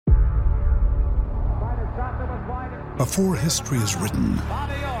Before history is written,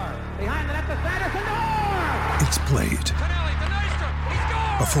 it's played.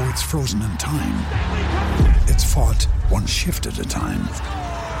 Before it's frozen in time, it's fought one shift at a time.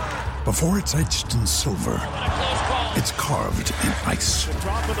 Before it's etched in silver, it's carved in ice.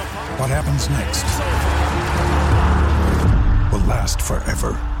 What happens next will last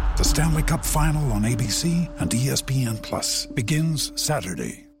forever. The Stanley Cup Final on ABC and ESPN Plus begins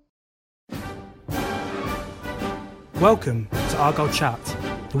Saturday. Welcome to Argyle Chat,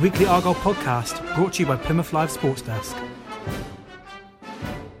 the weekly Argyle podcast brought to you by Plymouth Live Sports Desk.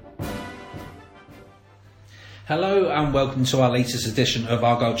 Hello and welcome to our latest edition of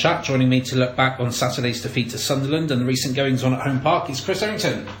Argyle Chat. Joining me to look back on Saturday's defeat to Sunderland and the recent goings on at Home Park is Chris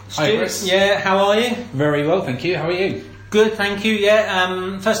Errington. Hi Chris. Yeah, how are you? Very well, thank you. How are you? Good, thank you.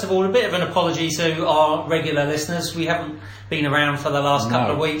 Yeah, first of all, a bit of an apology to our regular listeners. We haven't been around for the last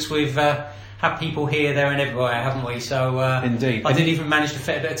couple of weeks. We've had people here, there and everywhere, haven't we? So indeed. I didn't even manage to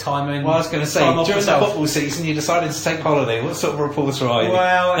fit a bit of time in. Well, I was going to say, during the football season you decided to take holiday. What sort of reporter are you?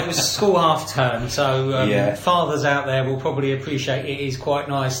 Well, it was school half term, so fathers out there will probably appreciate it is quite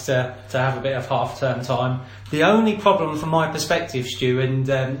nice to have a bit of half term time. The only problem from my perspective, Stu,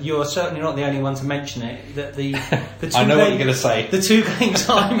 and you're certainly not the only one to mention it, that the two I know what you're going to say. The two games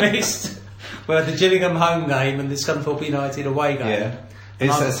I missed were the Gillingham home game and the Scunthorpe United away game. Yeah.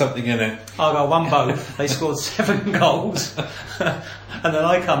 Is there something in it? I won both. They scored 7 goals, and then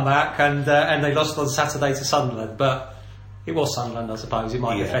I come back and they lost on Saturday to Sunderland. But it was Sunderland, I suppose, in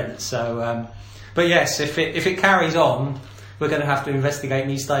my defence. So, but yes, if it carries on, we're going to have to investigate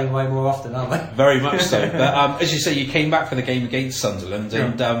me staying away more often, aren't we? Very much so. But as you say, you came back for the game against Sunderland,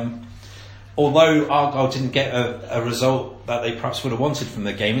 and although Argyle didn't get a result that they perhaps would have wanted from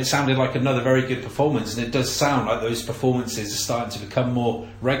the game, it sounded like another very good performance, and it does sound like those performances are starting to become more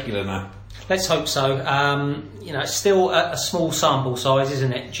regular now. Let's hope so. It's still a small sample size,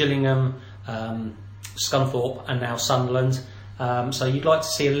 isn't it? Gillingham, Scunthorpe and now Sunderland. So you'd like to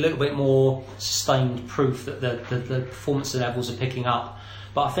see a little bit more sustained proof that the performance levels are picking up.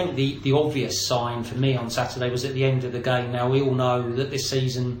 But I think the obvious sign for me on Saturday was at the end of the game. Now, we all know that this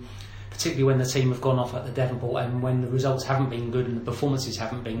season, particularly when the team have gone off at the Devonport and when the results haven't been good and the performances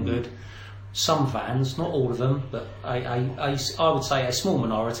haven't been good, some fans, not all of them, but I would say a small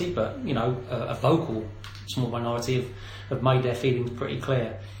minority, but a vocal small minority have made their feelings pretty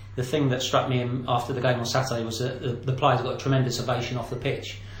clear. The thing that struck me after the game on Saturday was that the players got a tremendous ovation off the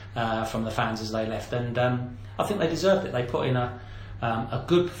pitch from the fans as they left, and I think they deserved it. They put in a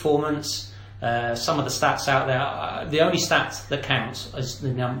good performance. Some of the stats out there, the only stat that counts is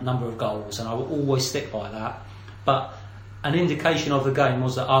the number of goals, and I will always stick by that. But an indication of the game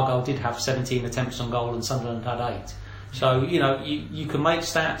was that Argyle did have 17 attempts on goal and Sunderland had 8. So, you can make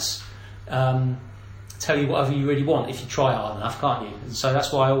stats tell you whatever you really want if you try hard enough, can't you? And so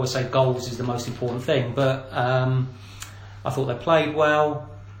that's why I always say goals is the most important thing. But I thought they played well,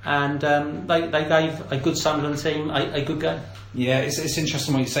 and they gave a good Sunderland team a good game. Yeah, it's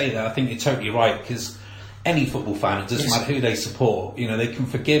interesting what you say there. I think you're totally right, because any football fan, it doesn't matter who they support, they can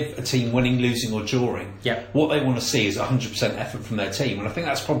forgive a team winning, losing or drawing. Yeah. What they want to see is 100% effort from their team, and I think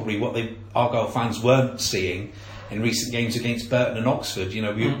that's probably what Argyle fans weren't seeing in recent games against Burton and Oxford. We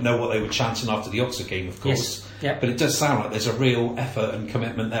know what they were chanting after the Oxford game, of course. Yes. Yeah. But it does sound like there's a real effort and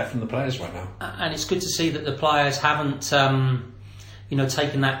commitment there from the players right now. And it's good to see that the players haven't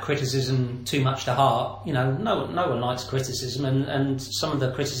taken that criticism too much to heart. No one likes criticism, and some of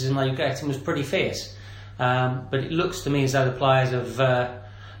the criticism they were getting was pretty fierce. But it looks to me as though the players have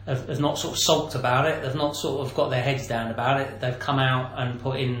not sort of sulked about it. They've not sort of got their heads down about it. They've come out and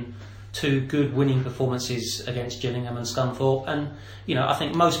put in 2 good winning performances against Gillingham and Scunthorpe. And I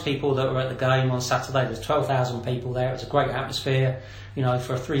think most people that were at the game on Saturday, there's 12,000 people there. It's a great atmosphere. For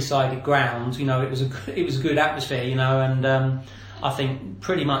a 3-sided ground, it was a good atmosphere. And I think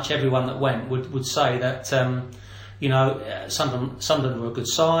pretty much everyone that went would say that Sunderland were a good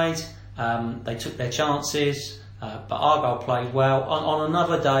side. They took their chances, but Argyle played well. On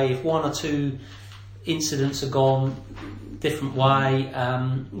another day, if 1 or 2 incidents had gone different way,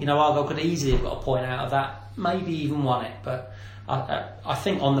 Argyle could easily have got a point out of that, maybe even won it. But I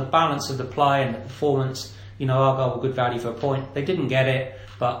think on the balance of the play and the performance, Argyle were good value for a point. They didn't get it,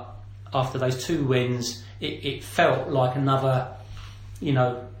 but after those 2 wins, it felt like another,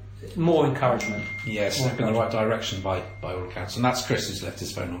 more encouragament. Yes, step in the right direction by all accounts. And that's Chris who's left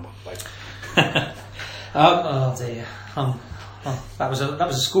his phone number. Oh dear. That was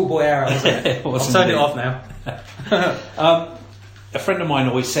a schoolboy error, wasn't it? I'll turn it off now. A friend of mine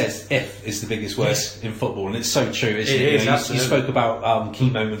always says "if" is the biggest word in football, and it's so true, isn't it? It is, you spoke about key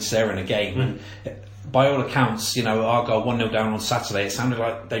moments there in a game, and by all accounts, Argyle 1-0 down on Saturday. It sounded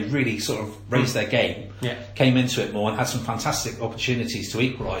like they really sort of raised their game, came into it more, and had some fantastic opportunities to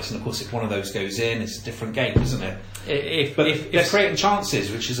equalise. And of course, if one of those goes in, it's a different game, isn't it? If they're creating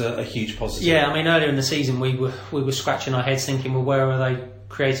chances, which is a huge positive. Yeah, I mean, earlier in the season, we were scratching our heads thinking, well, where are they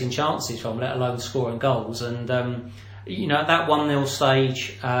creating chances from, let alone scoring goals? And at that 1-0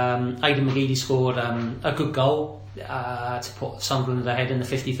 stage, Aidan McGeady scored a good goal to put Sunderland ahead in the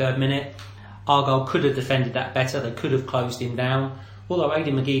 53rd minute. Argyle could have defended that better. They could have closed him down. Although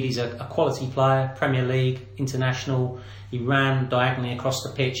Aidan McGeady's a quality player, Premier League, international, he ran diagonally across the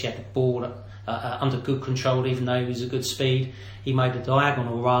pitch. He had the ball under good control, even though he was at good speed. He made a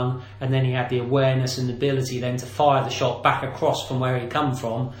diagonal run, and then he had the awareness and the ability then to fire the shot back across from where he'd come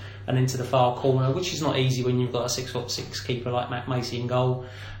from and into the far corner, which is not easy when you've got a 6'6" keeper like Matt Macy in goal.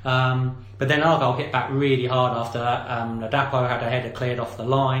 But then Argyle hit back really hard after that. Ladapo had a header cleared off the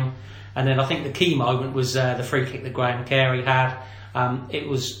line. And then I think the key moment was the free kick that Graham Carey had.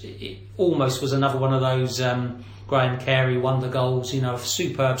 It almost was another one of those Graham Carey wonder goals, a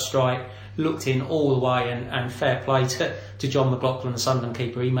superb strike, looked in all the way, and fair play to John McLaughlin, the Sunderland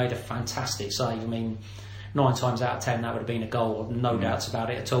keeper. He made a fantastic save. I mean, 9 times out of 10 that would have been a goal, no doubts about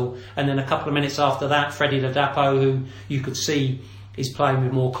it at all. And then a couple of minutes after that, Freddie Ladapo, who you could see is playing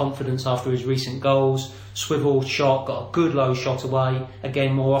with more confidence after his recent goals, swivel shot, got a good low shot away.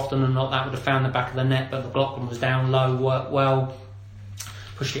 Again, more often than not that would have found the back of the net, but McLaughlin was down low, worked well,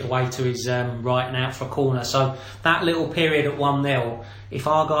 pushed it away to his right and out for a corner. So that little period at 1-0, if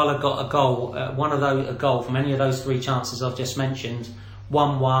Argyle had got a goal from any of those 3 chances I've just mentioned,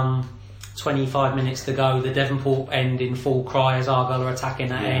 1-1, 25 minutes to go, the Devonport end in full cry as Argyle are attacking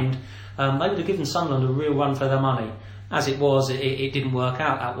that end, they would have given Sunderland a real run for their money. As it was, it didn't work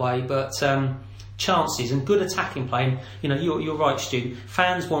out that way, but chances and good attacking play. You're right, Stu.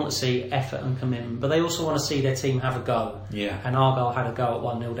 Fans want to see effort and commitment, but they also want to see their team have a go. Yeah. And Argyle had a go at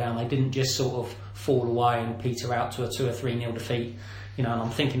 1-0 down. They didn't just sort of fall away and peter out to a 2 or 3-0 defeat. And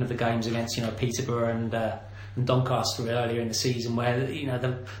I'm thinking of the games against Peterborough and Doncaster earlier in the season, where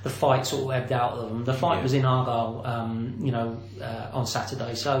the fight sort of ebbed out of them. The fight was in Argyle, on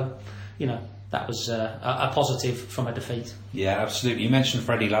Saturday. So, that was a positive from a defeat. Yeah, absolutely. You mentioned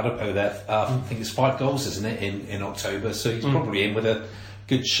Freddie Ladapo there. I think it's 5 goals, isn't it, in October? So he's probably in with a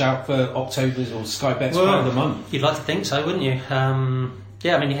good shout for October's or Sky Bet's Player of the Month. You'd like to think so, wouldn't you?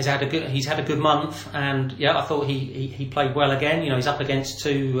 I mean, he's had a good month, and I thought he played well again. He's up against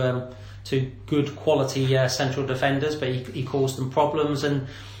two good quality central defenders, but he caused them problems. And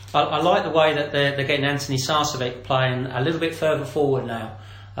I like the way that they're getting Anthony Sarcevic playing a little bit further forward now.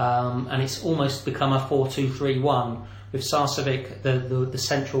 And it's almost become a 4-2-3-1 with Sarcevic, the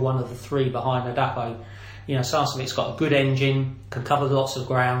central one of the 3 behind Ladapo. Sarcevic's got a good engine, can cover lots of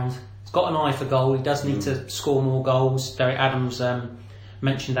ground. He's got an eye for goal. He does need to score more goals. Derek Adams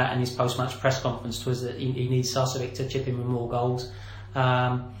mentioned that in his post-match press conference, was that he needs Sarcevic to chip in with more goals.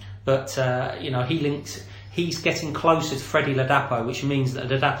 He's getting closer to Freddie Ladapo, which means that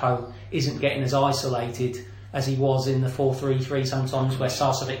Ladapo isn't getting as isolated as he was in the 4-3-3 sometimes, where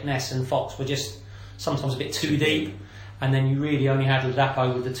Sarcevic, Ness and Fox were just sometimes a bit too deep, and then you really only had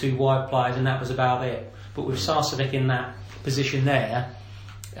Ladapo with the 2 wide players, and that was about it. But with Sarcevic in that position there,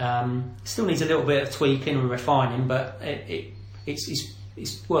 still needs a little bit of tweaking and refining, but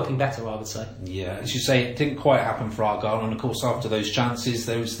it's working better, I would say. Yeah, as you say, it didn't quite happen for Argyle, and of course after those chances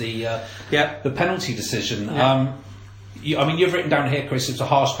there was the penalty decision. You've written down here, Chris, it was a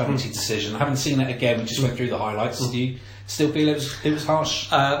harsh penalty decision. I haven't seen it again. We just went through the highlights. Do you still feel it was harsh?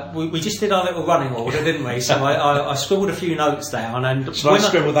 We just did our little running order, didn't we? So I scribbled a few notes down. And Should I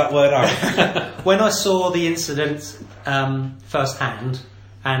scribble that word out? When I saw the incident first hand,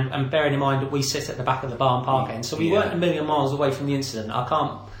 and bearing in mind that we sit at the back of the Barn Park end, so we weren't a million miles away from the incident. I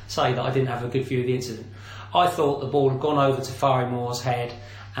can't say that I didn't have a good view of the incident. I thought the ball had gone over to Farry Moore's head,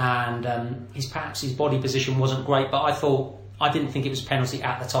 and perhaps his body position wasn't great, but I didn't think it was a penalty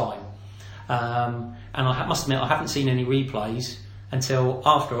at the time. And I must admit, I haven't seen any replays until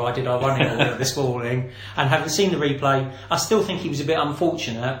after I did our running order this morning, and having seen the replay, I still think he was a bit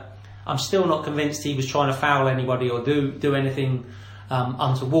unfortunate. I'm still not convinced he was trying to foul anybody or do anything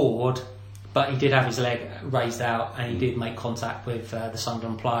untoward, but he did have his leg raised out and he did make contact with the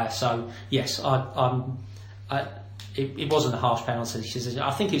Sunderland player. So yes, it wasn't a harsh penalty.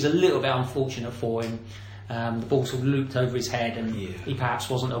 I think it was a little bit unfortunate for him. The ball sort of looped over his head, and he perhaps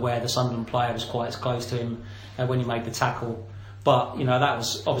wasn't aware the Sunderland player was quite as close to him when he made the tackle. But that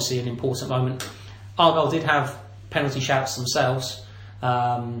was obviously an important moment. Argyle did have penalty shouts themselves.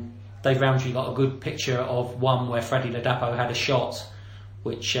 Dave Rowntree got a good picture of one where Freddie Ladapo had a shot,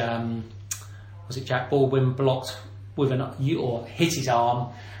 which was it Jack Baldwin blocked with or hit his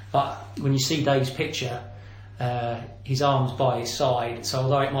arm, but when you see Dave's picture, his arm's by his side, so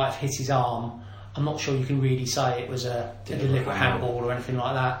although it might have hit his arm, I'm not sure you can really say it was a deliberate handball or anything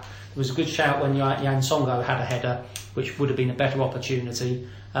like that. There was a good shout when Jan Songo had a header, which would have been a better opportunity.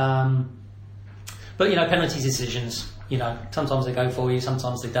 But penalty decisions, sometimes they go for you,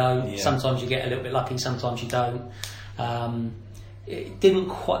 sometimes they don't. Yeah. Sometimes you get a little bit lucky, sometimes you don't. Argyle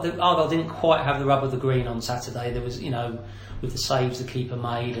didn't quite have the rub of the green on Saturday. There was, with the saves the keeper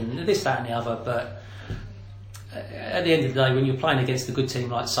made and this, that and the other, but at the end of the day, when you're playing against a good team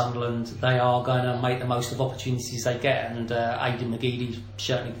like Sunderland, they are going to make the most of opportunities they get, and Aidan McGeady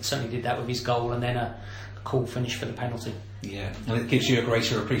certainly did that with his goal and then a cool finish for the penalty. Yeah, and it gives you a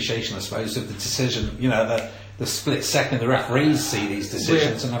greater appreciation, I suppose, of the decision. The split second the referees see these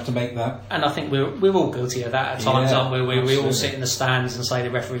decisions and have to make that. And I think we're all guilty of that at times, aren't we? We all sit in the stands and say the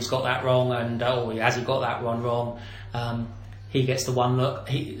referee's got that wrong, and has he got that one wrong? He gets the one look.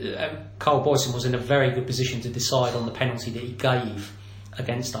 Carl Boyson was in a very good position to decide on the penalty that he gave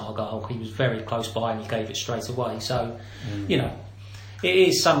against Argyle. He was very close by and he gave it straight away. So, it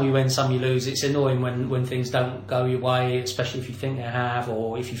is some you win, some you lose. It's annoying when things don't go your way, especially if you think they have,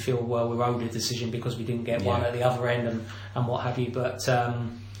 or if you feel, well, we're owed a decision because we didn't get one at the other end and what have you. But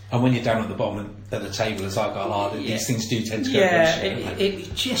and when you're down at the bottom of the table as Argyle are, these things do tend to go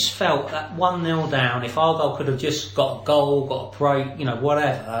it just felt that 1-0 down. If Argyle could have just got a goal, got a break,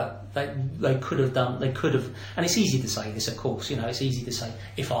 whatever, they could have done. They could have, and it's easy to say this, of course. It's easy to say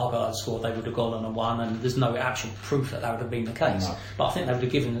if Argyle had scored, they would have gone on and won, and there's no actual proof that would have been the case. No. But I think they would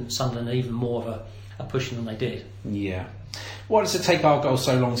have given Sunderland even more of a push than they did. Yeah. Why does it take Argyle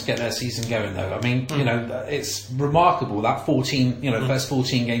so long to get their season going, though? I mean, it's remarkable that 14, first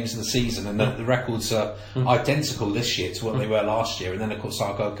 14 games of the season, and the records are identical this year to what they were last year. And then, of course,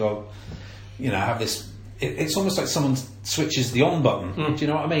 Argyle go, have this. It's almost like someone switches the on button. Do you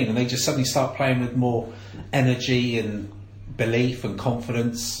know what I mean? And they just suddenly start playing with more energy and belief and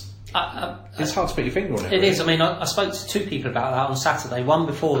confidence. It's hard to put your finger on it. It is. I mean, I spoke to two people about that on Saturday. One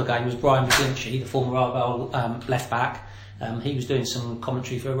before the game was Brian McGlinchey, the former Argyle left back. He was doing some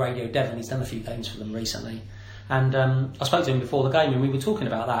commentary for Radio Devon. He's done a few games for them recently, and I spoke to him before the game, and we were talking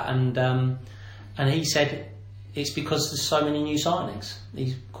about that. And he said it's because there's so many new signings.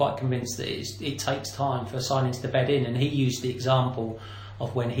 He's quite convinced that it takes time for signings to bed in, and he used the example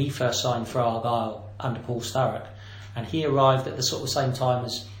of when he first signed for Argyle under Paul Sturrock, and he arrived at the sort of same time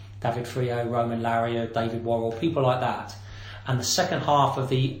as David Freo, Roman Laria, David Worrell, people like that. And the second half of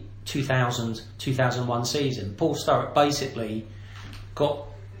the 2000-2001 season, Paul Sturrock basically got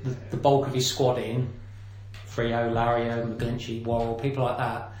the bulk of his squad in, Freo, Laria, McGlinchey, Worrell, people like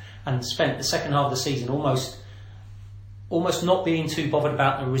that, and spent the second half of the season almost not being too bothered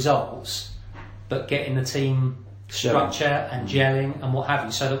about the results, but getting the team structure and gelling and what have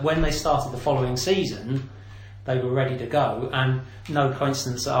you, so that when they started the following season, they were ready to go. And no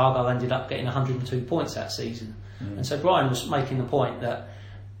coincidence that Argyle ended up getting 102 points that season. And so Brian was making the point that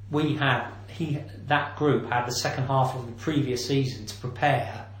that group had the second half of the previous season to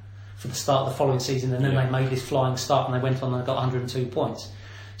prepare for the start of the following season, and then they made this flying start and they went on and got 102 points.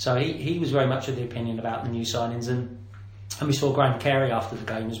 So he was very much of the opinion about the new signings, and we saw Graham Carey after the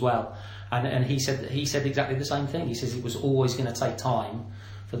game as well, and he said exactly the same thing. He says it was always going to take time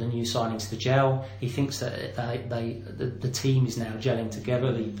for the new signings to gel. He thinks that the team is now gelling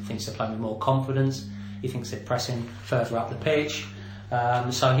together. He thinks they're playing with more confidence. He thinks they're pressing further up the pitch.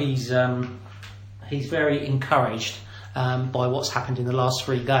 So he's very encouraged by what's happened in the last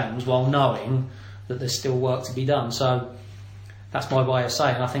 3 games, while knowing that there's still work to be done. So that's my way of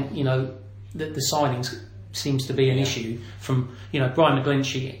saying. I think that the signings seems to be an issue. From Brian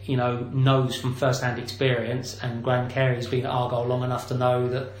McGlinchey, knows from first-hand experience, and Graham Carey's been at Argyle long enough to know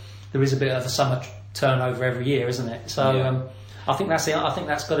that there is a bit of a summer turnover every year, isn't it? So I think that's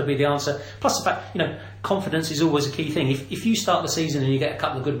got to be the answer. Plus the fact, confidence is always a key thing. If you start the season and you get a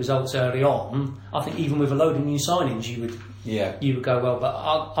couple of good results early on, I think even with a load of new signings, you would go well. But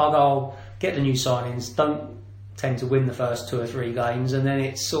Argyle get the new signings, don't tend to win the first 2 or 3 games, and then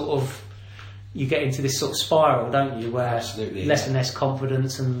it's sort of, you get into this sort of spiral, don't you, where less and less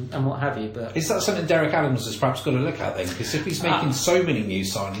confidence and what have you. But is that something Derek Adams has perhaps got to look at then? Because if he's making so many new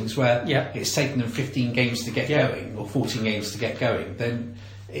signings where it's taken them 15 games to get going, or 14 games to get going, then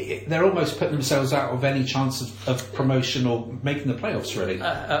they're almost putting themselves out of any chance of promotion or making the playoffs, really.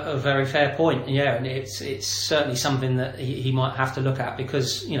 A very fair point, and it's certainly something that he might have to look at,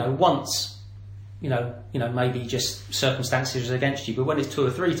 because once maybe just circumstances are against you, but when it's 2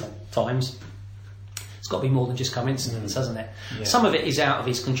 or 3 times, it's got to be more than just coincidence, hasn't it? Yeah. Some of it is out of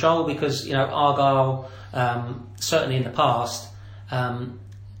his control because, you know, Argyle, certainly in the past,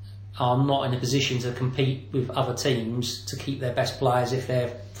 are not in a position to compete with other teams to keep their best players if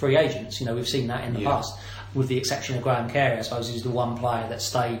they're free agents. You know, we've seen that in the past, with the exception of Graham Carey, I suppose, who's the one player that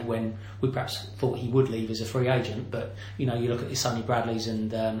stayed when we perhaps thought he would leave as a free agent. But, you know, you look at the Sonny Bradleys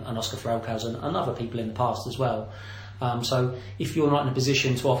and Oscar Farelkos and other people in the past as well. So if you're not in a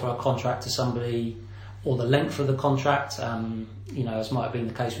position to offer a contract to somebody, or the length of the contract, you know, as might have been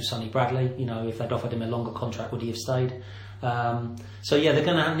the case with Sonny Bradley, you know, if they'd offered him a longer contract, would he have stayed? So yeah, they're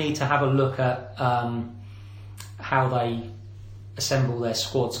going to need to have a look at how they assemble their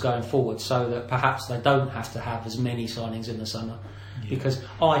squads going forward, so that perhaps they don't have to have as many signings in the summer. Because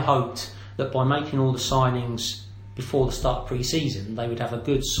I hoped that by making all the signings before the start of pre-season, they would have a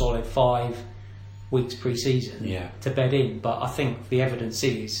good solid 5 weeks pre-season to bed in. But I think the evidence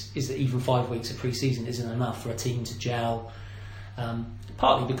is that even 5 weeks of pre-season isn't enough for a team to gel.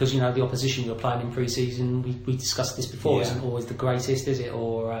 Partly because, you know, the opposition you're playing in pre-season, we discussed this before, isn't always the greatest, is it,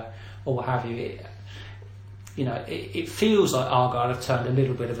 or what have you. You know, it feels like Argyle have turned a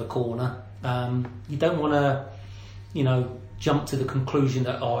little bit of a corner. You don't want to, you know, jump to the conclusion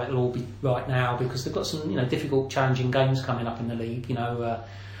that it'll all be right now, because they've got some, you know, difficult, challenging games coming up in the league. You know,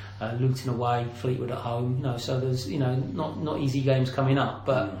 Luton away, Fleetwood at home. You know, so there's, you know, not easy games coming up.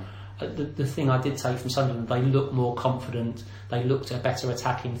 But the thing I did take from Sunderland, they looked more confident. They looked a better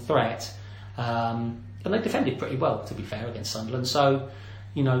attacking threat, and they defended pretty well, to be fair, against Sunderland. So,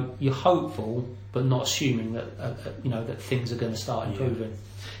 you know, you're hopeful, but not assuming that you know, that things are going to start improving.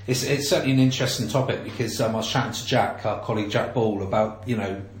 It's certainly an interesting topic, because I was chatting to Jack, our colleague Jack Ball, about, you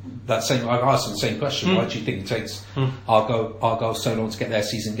know, that same. I asked him the same question. Why do you think it takes Argyle so long to get their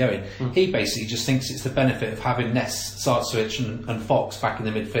season going? He basically just thinks it's the benefit of having Ness, Sarcevic and Fox back in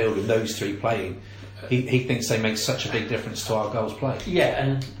the midfield, and those three playing. He thinks they make such a big difference to Argyle's play. Yeah,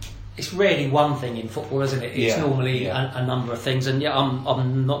 and it's really one thing in football, isn't it? It's normally a number of things. And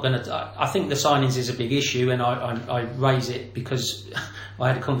I'm not going to. I think the signings is a big issue, and I raise it because I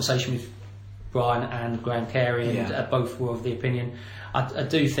had a conversation with Brian and Graham Carey, and both were of the opinion. I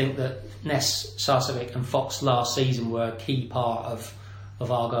do think that Ness, Sarcevic and Fox last season were a key part of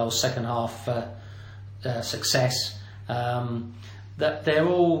Argyle's second half success. That they're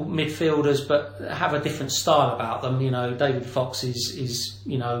all midfielders, but have a different style about them. You know, David Fox is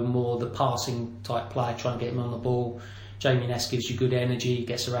you know, more the passing type player, trying to get him on the ball. Jamie Ness gives you good energy,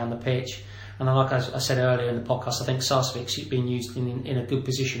 gets around the pitch. And like I said earlier in the podcast, I think Sarcevic's been used in a good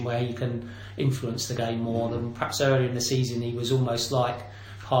position where he can influence the game more than perhaps earlier in the season. He was almost like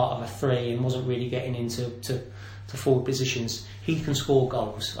part of a three and wasn't really getting into forward positions. He can score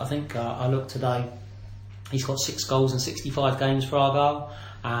goals. I think I looked today. He's got 6 goals in 65 games for Argyle,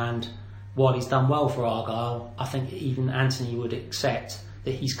 and while he's done well for Argyle, I think even Anthony would accept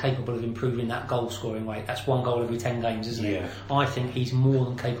that he's capable of improving that goal scoring rate. That's 1 goal every 10 games, isn't it? I think he's more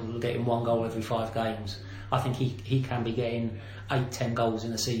than capable of getting 1 goal every 5 games. I think he can be getting 8-10 goals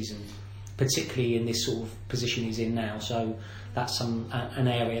in a season, particularly in this sort of position he's in now. So that's an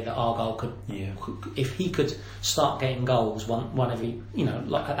area that Argyle could, if he could start getting goals one every, you know,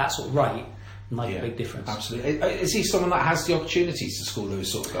 like at that sort of rate, make a big difference. Absolutely. Is he someone that has the opportunities to score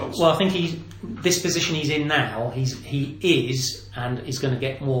those sort of goals? Well, I think this position he's in now, he is and is going to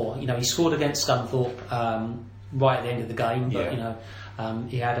get more. You know, he scored against Scunthorpe right at the end of the game, but you know,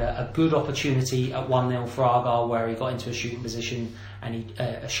 he had a good opportunity at 1-0 for Argyle where he got into a shooting position and he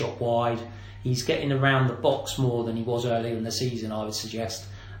a shot wide. He's getting around the box more than he was earlier in the season, I would suggest,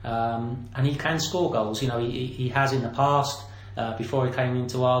 and he can score goals. You know, he has in the past before he came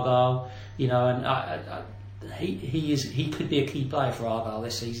into Argyle. You know, and he could be a key player for Argyle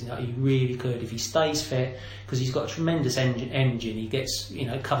this season. He really could if he stays fit, because he's got a tremendous engine. He gets, you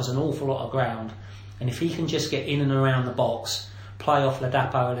know, covers an awful lot of ground, and if he can just get in and around the box, play off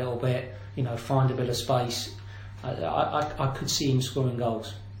Ladapo a little bit, you know, find a bit of space, I could see him scoring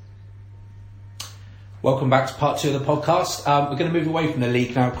goals. Welcome back to part 2 of the podcast. We're going to move away from the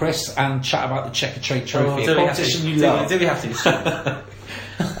league now, Chris, and chat about the Checkatrade Trophy, a competition you love. Do we have to?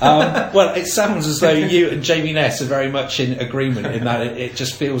 Well, it sounds as though you and Jamie Ness are very much in agreement in that it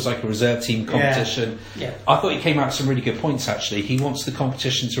just feels like a reserve team competition. I thought he came out with some really good points, actually. He wants the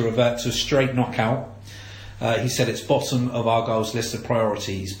competition to revert to a straight knockout. He said it's bottom of Argyle's list of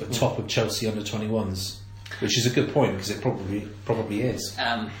priorities, but top of Chelsea under-21s, which is a good point, because it probably is.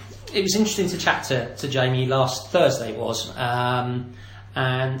 It was interesting to chat to Jamie last Thursday, it was.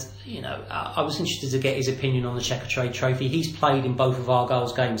 And I was interested to get his opinion on the Checkatrade Trophy. He's played in both of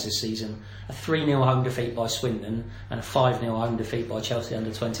Argyle's games this season: a 3-0 home defeat by Swindon and a 5-0 home defeat by Chelsea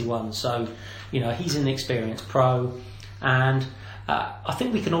under-21. So, he's an experienced pro, and I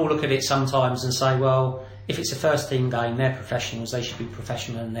think we can all look at it sometimes and say, well, if it's a first team game, they're professionals, they should be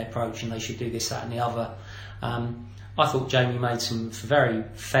professional in their approach and they should do this, that and the other. I thought Jamie made some very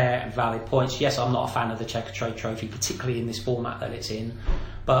fair and valid points. Yes, I'm not a fan of the Checkatrade Trophy, particularly in this format that it's in.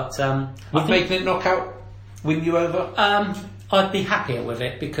 But would making it knockout win you over? I'd be happier with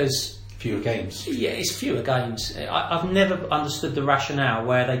it because fewer games. Yeah, it's fewer games. I've never understood the rationale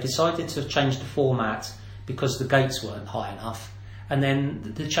where they decided to change the format because the gates weren't high enough, and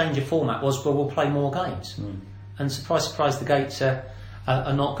then the change of format was, well, we'll play more games. And surprise, the gates are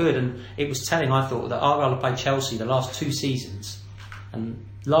not good. And it was telling, I thought, that Argyle played Chelsea the last 2 seasons, and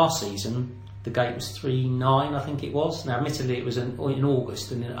last season the gate was 3-9, I think it was. Now admittedly it was in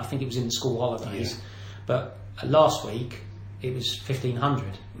August, and I think it was in the school holidays, but last week it was 1,500.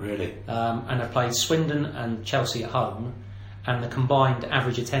 Really? And I played Swindon and Chelsea at home, and the combined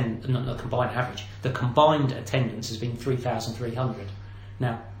attendance has been 3,300.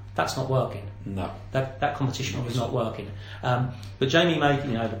 Now that's not working. No, that competition was not working. But Jamie made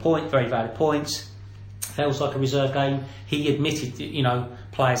the point, very valid points. Feels like a reserve game. He admitted that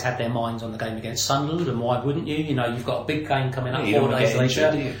players had their minds on the game against Sunderland, and why wouldn't you? You've got a big game coming up 4 days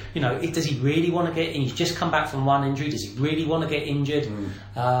later. Does he really want to get in? He's just come back from one injury. Does he really want to get injured?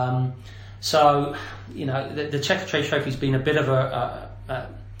 So the Checkatrade Trophy's been a bit of a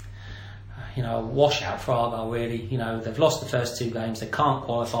washout for Argyle, really. They've lost the first 2 games. They can't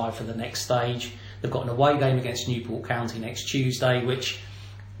qualify for the next stage. They've got an away game against Newport County next Tuesday, which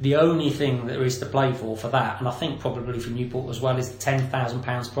the only thing there is to play for that, and I think probably for Newport as well, is the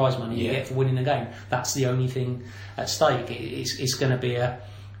 £10,000 prize money you get for winning a game. That's the only thing at stake. It's going to be I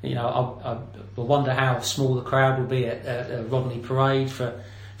wonder how small the crowd will be at Rodney Parade for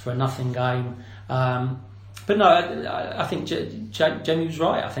a nothing game. But no, I think Jamie was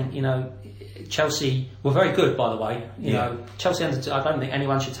right. I think Chelsea were very good, by the way. Chelsea I don't think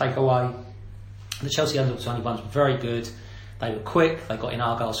anyone should take away. The Chelsea under-21s were very good. They were quick. They got in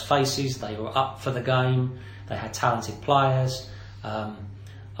Argyle's faces. They were up for the game. They had talented players.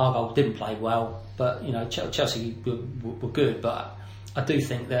 Argyle didn't play well, but Chelsea were good. But I do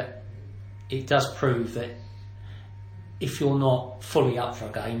think that it does prove that if you're not fully up for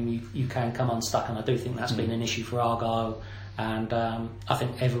a game, you can come unstuck, and I do think that's been an issue for Argyle. And I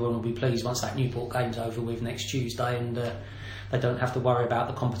think everyone will be pleased once that Newport game's over with next Tuesday, and they don't have to worry about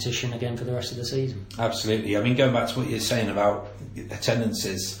the competition again for the rest of the season. Absolutely. I mean, going back to what you're saying about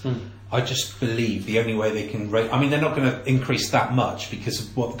attendances, I just believe the only way they can raise... I mean, they're not going to increase that much because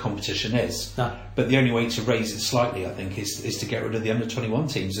of what the competition is. No. But the only way to raise it slightly, I think, is to get rid of the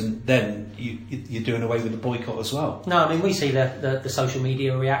under-21 teams, and then you're doing away with the boycott as well. No, I mean, we see the social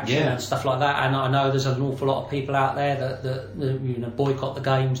media reaction and stuff like that, and I know there's an awful lot of people out there that boycott the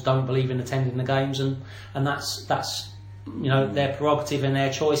games, don't believe in attending the games, and that's their prerogative and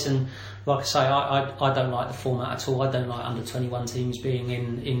their choice. And like I say, I don't like the format at all. I don't like under-21 teams being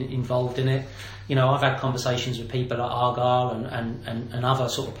involved in it. I've had conversations with people at Argyle and other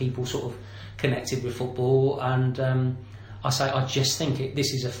sort of people sort of connected with football, and I just think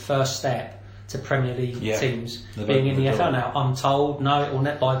this is a first step to Premier League teams being in the EFL. Now I'm told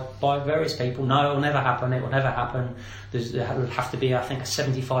by various people, no, it will never happen. It will never happen. There would have to be, I think, a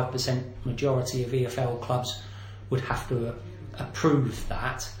 75% majority of EFL clubs would have to approve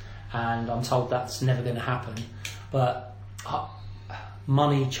that, and I'm told that's never going to happen. But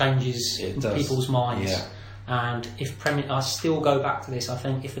money changes people's minds, and I still go back to this. I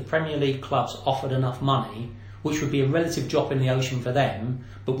think if the Premier League clubs offered enough money, which would be a relative drop in the ocean for them,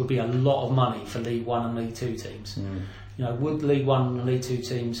 but would be a lot of money for League One and League Two teams. Would League One and League Two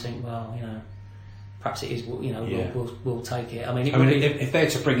teams think, well, perhaps it is, we'll take it. I mean, if they're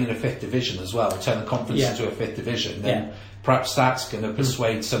to bring in a 5th division as well, turn the conference into a 5th division, then perhaps that's going to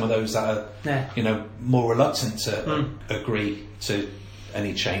persuade some of those that are, more reluctant to agree to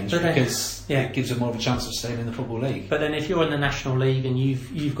any change, because it gives them more of a chance of staying in the Football League. But then if you're in the National League and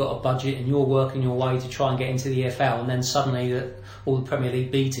you've got a budget and you're working your way to try and get into the EFL, and then suddenly all the Premier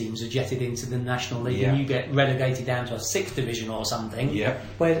League B teams are jetted into the National League and you get relegated down to a 6th division or something,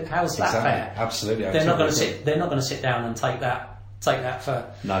 how's that fair? Absolutely. They're not going to sit down and take that take that for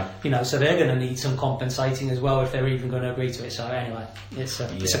No. So they're going to need some compensating as well if they're even going to agree to it. So anyway, it's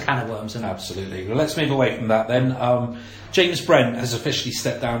a can of worms, isn't it? Absolutely. Well, let's move away from that then. James Brent has officially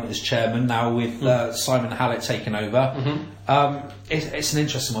stepped down as chairman now with Simon Hallett taking over. It's an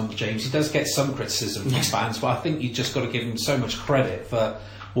interesting one, James. He does get some criticism from fans, but I think you've just got to give him so much credit for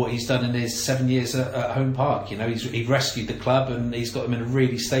what he's done in his 7 years at Home Park. He rescued the club and he's got them in a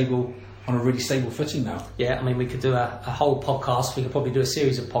really stable footing now. Yeah, I mean, we could do a whole podcast. We could probably do a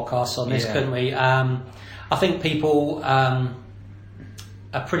series of podcasts on this, couldn't we? I think people are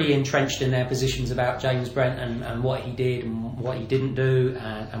pretty entrenched in their positions about James Brent and what he did and what he didn't do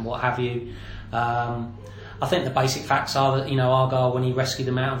and what have you. I think the basic facts are that, Argyle, when he rescued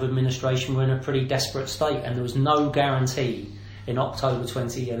them out of administration, were in a pretty desperate state, and there was no guarantee in October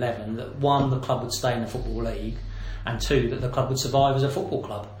 2011 that, one, the club would stay in the Football League, and two, that the club would survive as a football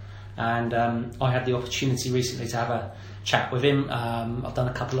club. And I had the opportunity recently to have a chat with him. I've done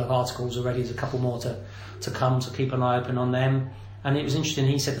a couple of articles already. There's a couple more to come, so keep an eye open on them. And it was interesting.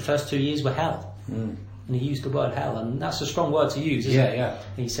 He said the first 2 years were hell. And he used the word hell, and that's a strong word to use, isn't it? Yeah.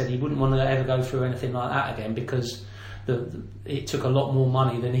 He said he wouldn't want to ever go through anything like that again, because it took a lot more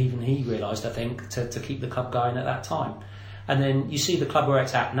money than even he realised, I think, to keep the club going at that time. And then you see the club where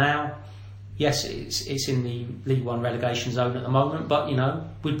it's at now. Yes, it's in the League One relegation zone at the moment, but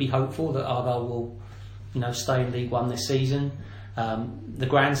we'd be hopeful that Argyle will stay in League One this season. The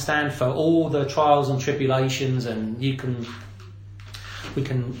grandstand, for all the trials and tribulations, and we can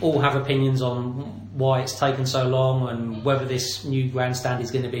all have opinions on why it's taken so long and whether this new grandstand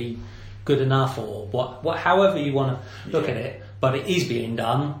is going to be good enough or what however you want to look at it, but it is being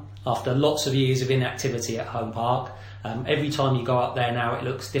done after lots of years of inactivity at Home Park. Every time you go up there now, it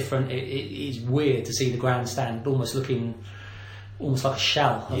looks different. It is weird to see the grandstand almost like a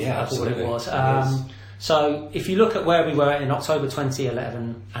shell of what it was. So if you look at where we were in October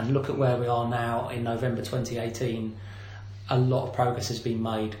 2011 and look at where we are now in November 2018, a lot of progress has been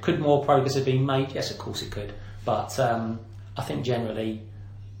made. Could more progress have been made? Yes, of course it could. But I think generally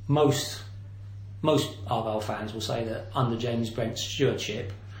most Argyle fans will say that under James Brent's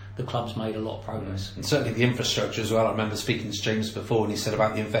stewardship, the club's made a lot of progress. And certainly the infrastructure as well. I remember speaking to James before, and he said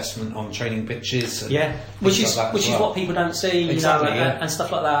about the investment on training pitches. And which is what people don't see, and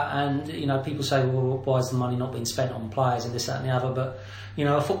stuff like that. And people say, well, why has the money not been spent on players and this, that, and the other? But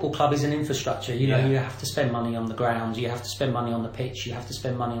a football club is an infrastructure. You have to spend money on the ground, you have to spend money on the pitch, you have to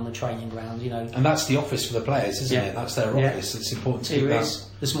spend money on the training ground. And that's the office for the players, isn't it? That's their office. It's important to keep that.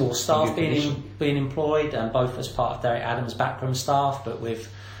 There's more staff being employed, both as part of Derek Adams' backroom staff, but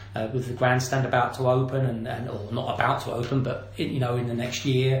with the grandstand about to open or not about to open, but in the next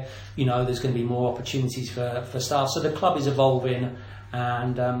year, there's going to be more opportunities for staff. So the club is evolving,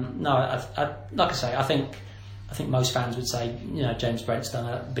 and like I say, I think most fans would say James Brent's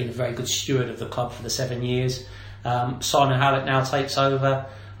been a very good steward of the club for the 7 years. Simon Hallett now takes over.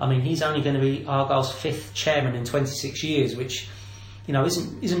 I mean, he's only going to be Argyle's 5th chairman in 26 years, which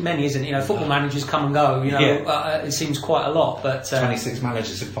isn't many, isn't it? Football managers come and go. It seems quite a lot, but 26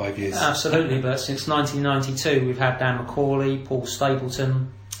 managers in 5 years. Absolutely, but since 1992, we've had Dan McCauley, Paul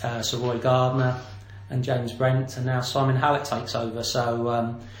Stapleton, Sir Roy Gardner, and James Brent, and now Simon Hallett takes over.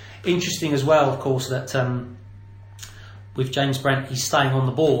 So interesting as well, of course, that with James Brent, he's staying on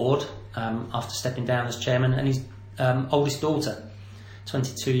the board after stepping down as chairman, and his oldest daughter,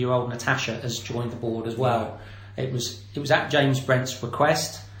 22-year-old Natasha, has joined the board as well. It was at James Brent's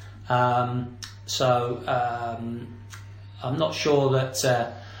request, so I'm not sure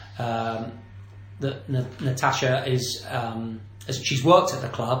that Natasha is she's worked at the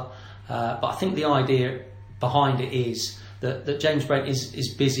club, but I think the idea behind it is that James Brent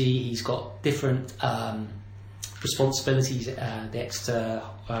is busy. He's got different responsibilities at the Exeter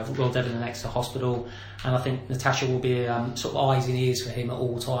Royal Devon and Exeter Hospital, and I think Natasha will be sort of eyes and ears for him at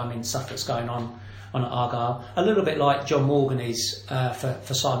all time in stuff that's going on at Argyle. A little bit like John Morgan is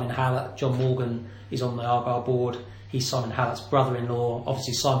for Simon Hallett. John Morgan is on the Argyle board. He's Simon Hallett's brother-in-law.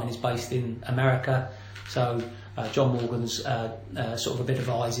 Obviously Simon is based in America, so John Morgan's sort of a bit of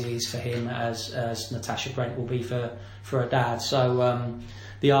eyes and ears for him, as Natasha Brent will be for her dad. So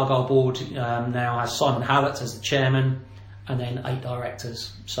the Argyle board now has Simon Hallett as the chairman, and then 8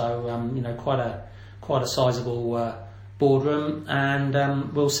 directors. So quite a sizable boardroom,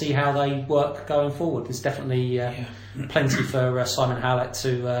 and we'll see how they work going forward. There's definitely plenty for Simon Hallett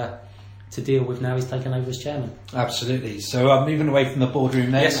to deal with now he's taken over as chairman. Absolutely. So moving away from the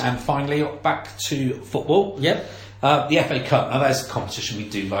boardroom then, and finally back to football. Yep. The FA Cup. Now there's a competition we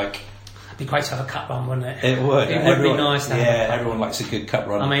do like. It'd be great to have a cup run, wouldn't it? It would. It would be nice to have a cup run. Everyone likes a good cup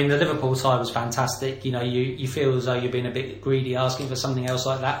run. I mean, the Liverpool tie was fantastic. You know, you feel as though you're being a bit greedy asking for something else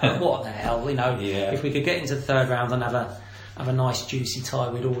like that. But what the hell, you know? If we could get into the third round and have a nice juicy tie,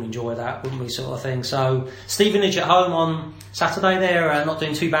 we'd all enjoy that, wouldn't we? Sort of thing. So Stevenage at home on Saturday. They're not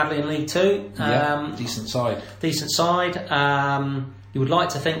doing too badly in League Two. Decent side. Decent side. You would like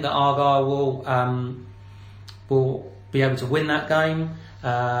to think that Argyle will be able to win that game.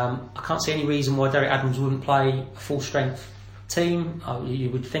 I can't see any reason why Derek Adams wouldn't play a full strength team.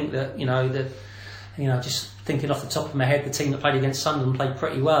 You would think that just thinking off the top of my head, the team that played against Sunderland played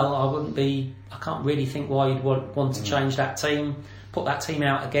pretty well. I can't really think why you'd want to change that team. Put that team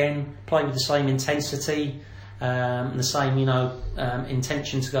out again, play with the same intensity, and the same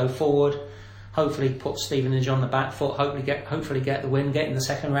intention to go forward. Hopefully put Stevenage on the back foot. Hopefully get the win, get in the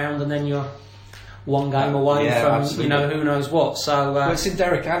second round, and then you're one game away from absolutely. Who knows what. So it's in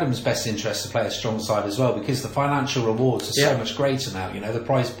Derek Adams' best interest to play a strong side as well, because the financial rewards are so much greater now. The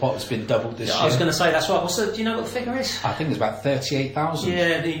prize pot has been doubled this year. I was going to say that's right. Do you know what the figure is? I think it's about 38,000.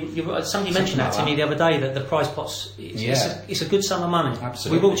 Yeah, somebody mentioned that to me the other day, that the prize pot's it's a good sum of money.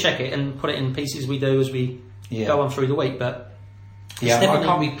 Absolutely. We will check it and put it in pieces we do as we go on through the week, but. I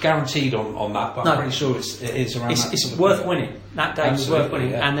can't be guaranteed on that, but I'm pretty sure it is around that. It's worth winning. That game is worth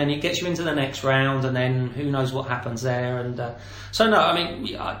winning, and then it gets you into the next round, and then who knows what happens there. And I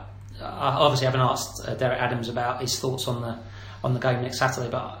obviously haven't asked Derek Adams about his thoughts on the game next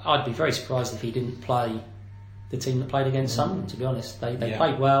Saturday, but I'd be very surprised if he didn't play the team that played against Sunderland. To be honest, they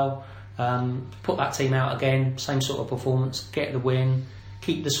played well. Put that team out again, same sort of performance, get the win,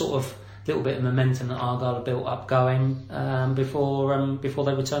 keep the sort of little bit of momentum that Argyle have built up going before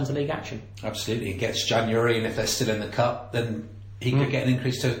they return to league action. Absolutely, it gets January, and if they're still in the cup, then he could get an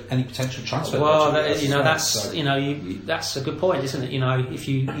increase to any potential transfer. Well, that's a good point, isn't it? If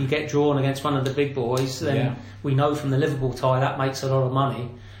you get drawn against one of the big boys, then we know from the Liverpool tie that makes a lot of money.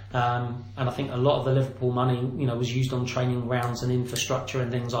 And I think a lot of the Liverpool money, was used on training grounds and infrastructure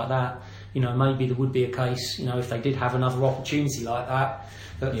and things like that. Maybe there would be a case, if they did have another opportunity like that,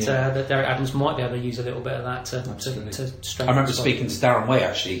 that Derek Adams might be able to use a little bit of that to strengthen. I remember speaking to Darren Way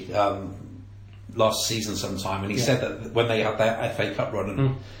actually last season sometime, and he said that when they had their FA Cup run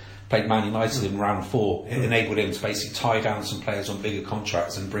and played Man United in round 4, it enabled him to basically tie down some players on bigger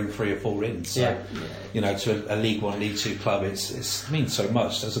contracts and bring 3 or 4 in. So, to a League 1, League 2 club, it means so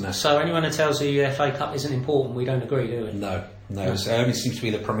much, doesn't it? So anyone who tells you the FA Cup isn't important, we don't agree, do we? No. So it only seems to be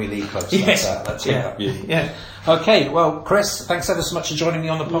the Premier League clubs. That's that view. Yeah. Okay, well, Chris, thanks ever so much for joining me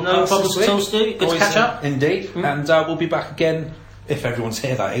on the podcast. No problems at all, Stu. Good to catch up. Indeed. And we'll be back again, if everyone's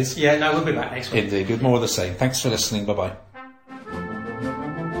here, that is. Yeah, no, we'll be back next week. Indeed, with more of the same. Thanks for listening. Bye-bye.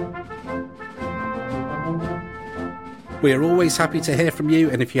 We are always happy to hear from you,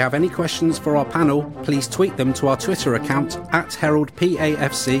 and if you have any questions for our panel, please tweet them to our Twitter account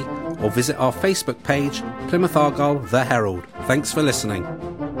 @HeraldPAFC or visit our Facebook page, Plymouth Argyle The Herald. Thanks for listening.